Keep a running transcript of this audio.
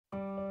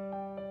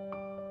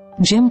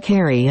Jim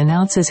Carrey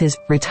announces his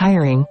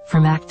retiring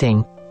from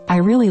acting. "I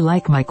really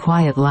like my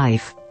quiet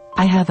life.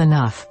 I have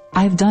enough.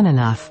 I've done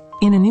enough."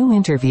 In a new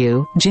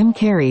interview, Jim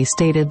Carrey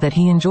stated that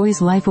he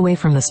enjoys life away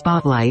from the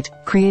spotlight,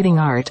 creating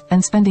art,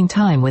 and spending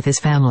time with his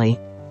family.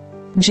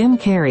 Jim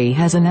Carrey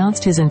has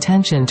announced his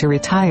intention to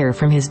retire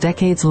from his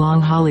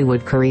decades-long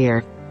Hollywood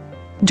career.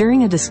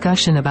 During a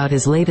discussion about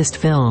his latest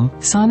film,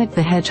 Sonic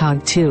the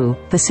Hedgehog 2,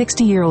 the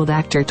 60-year-old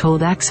actor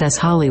told Access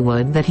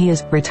Hollywood that he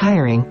is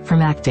retiring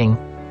from acting.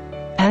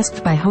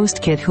 Asked by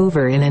host Kit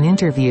Hoover in an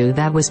interview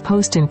that was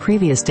posted in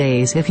previous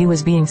days if he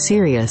was being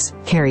serious,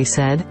 Carrey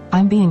said,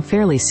 "I'm being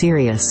fairly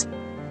serious.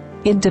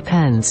 It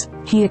depends,"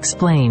 he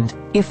explained.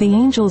 "If the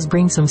angels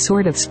bring some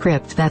sort of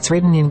script that's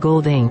written in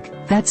gold ink,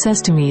 that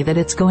says to me that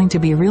it's going to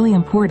be really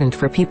important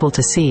for people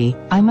to see,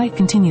 I might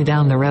continue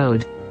down the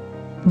road.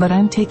 But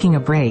I'm taking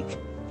a break."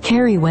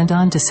 Carrey went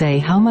on to say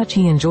how much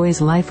he enjoys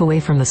life away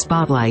from the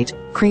spotlight,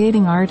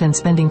 creating art and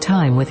spending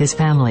time with his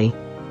family.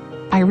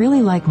 "I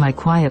really like my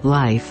quiet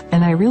life,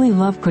 and I really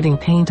love putting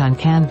paint on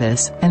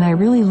canvas, and I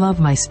really love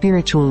my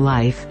spiritual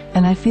life,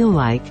 and I feel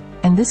like,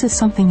 and this is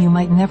something you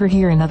might never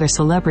hear another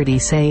celebrity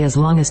say as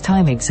long as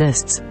time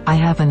exists, I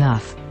have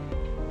enough."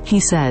 He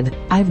said,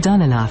 "I've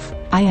done enough.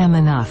 I am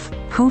enough."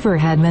 Hoover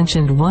had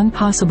mentioned one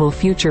possible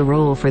future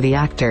role for the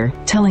actor,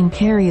 telling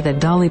Carrey that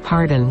Dolly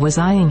Parton was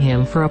eyeing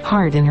him for a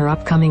part in her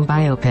upcoming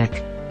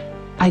biopic.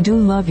 "I do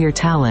love your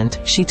talent,"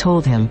 she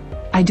told him.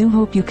 "I do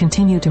hope you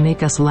continue to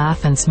make us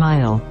laugh and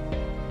smile.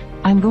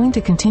 I'm going to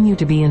continue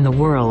to be in the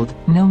world,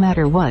 no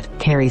matter what,"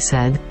 Carrey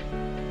said.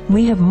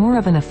 "We have more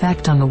of an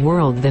effect on the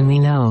world than we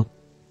know.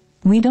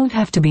 We don't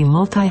have to be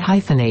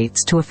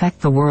multi-hyphenates to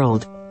affect the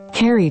world."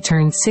 Carrey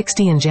turned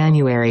 60 in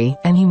January,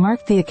 and he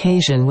marked the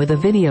occasion with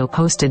a video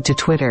posted to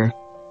Twitter.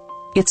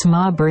 "It's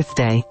my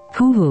birthday.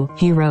 Hoo-hoo,"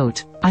 he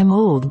wrote. "I'm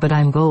old but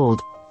I'm gold.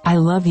 I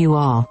love you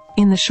all."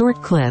 In the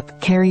short clip,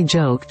 Carrey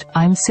joked,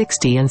 "I'm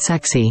 60 and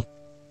sexy.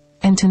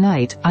 And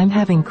tonight, I'm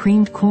having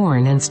creamed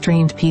corn and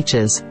strained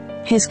peaches."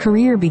 His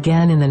career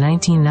began in the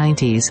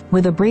 1990s,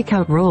 with a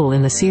breakout role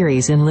in the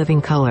series In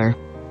Living Color.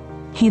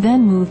 He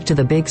then moved to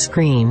the big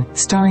screen,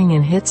 starring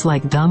in hits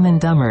like Dumb and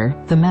Dumber,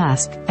 The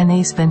Mask, and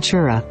Ace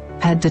Ventura,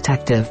 Pet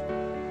Detective.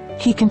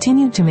 He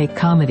continued to make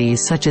comedies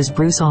such as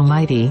Bruce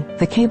Almighty,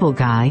 The Cable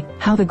Guy,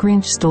 How the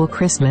Grinch Stole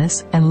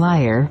Christmas, and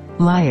Liar,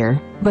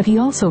 Liar, but he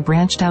also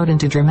branched out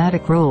into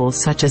dramatic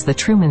roles such as The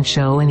Truman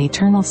Show and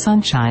Eternal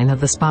Sunshine of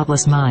the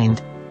Spotless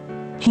Mind.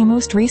 He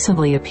most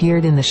recently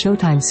appeared in the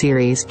Showtime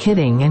series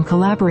Kidding and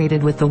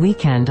collaborated with The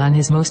Weeknd on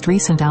his most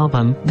recent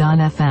album,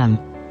 Dawn FM.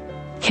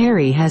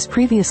 Carrey has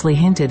previously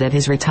hinted at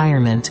his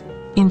retirement.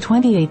 In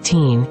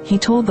 2018, he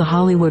told The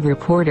Hollywood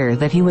Reporter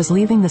that he was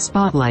leaving the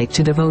spotlight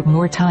to devote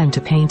more time to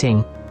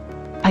painting.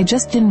 "I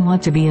just didn't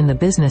want to be in the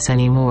business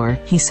anymore,"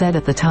 he said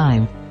at the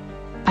time.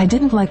 "I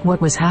didn't like what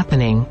was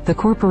happening, the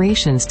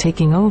corporations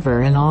taking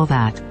over and all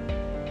that.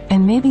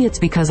 And maybe it's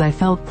because I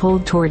felt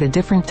pulled toward a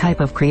different type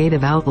of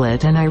creative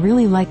outlet, and I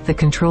really liked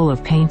the control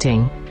of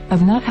painting,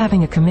 of not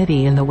having a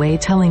committee in the way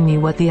telling me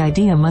what the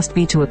idea must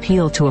be to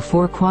appeal to a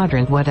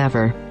four-quadrant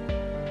whatever."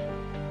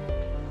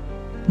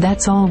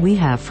 That's all we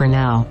have for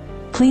now.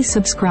 Please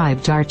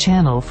subscribe to our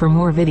channel for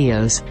more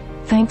videos.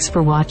 Thanks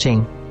for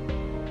watching.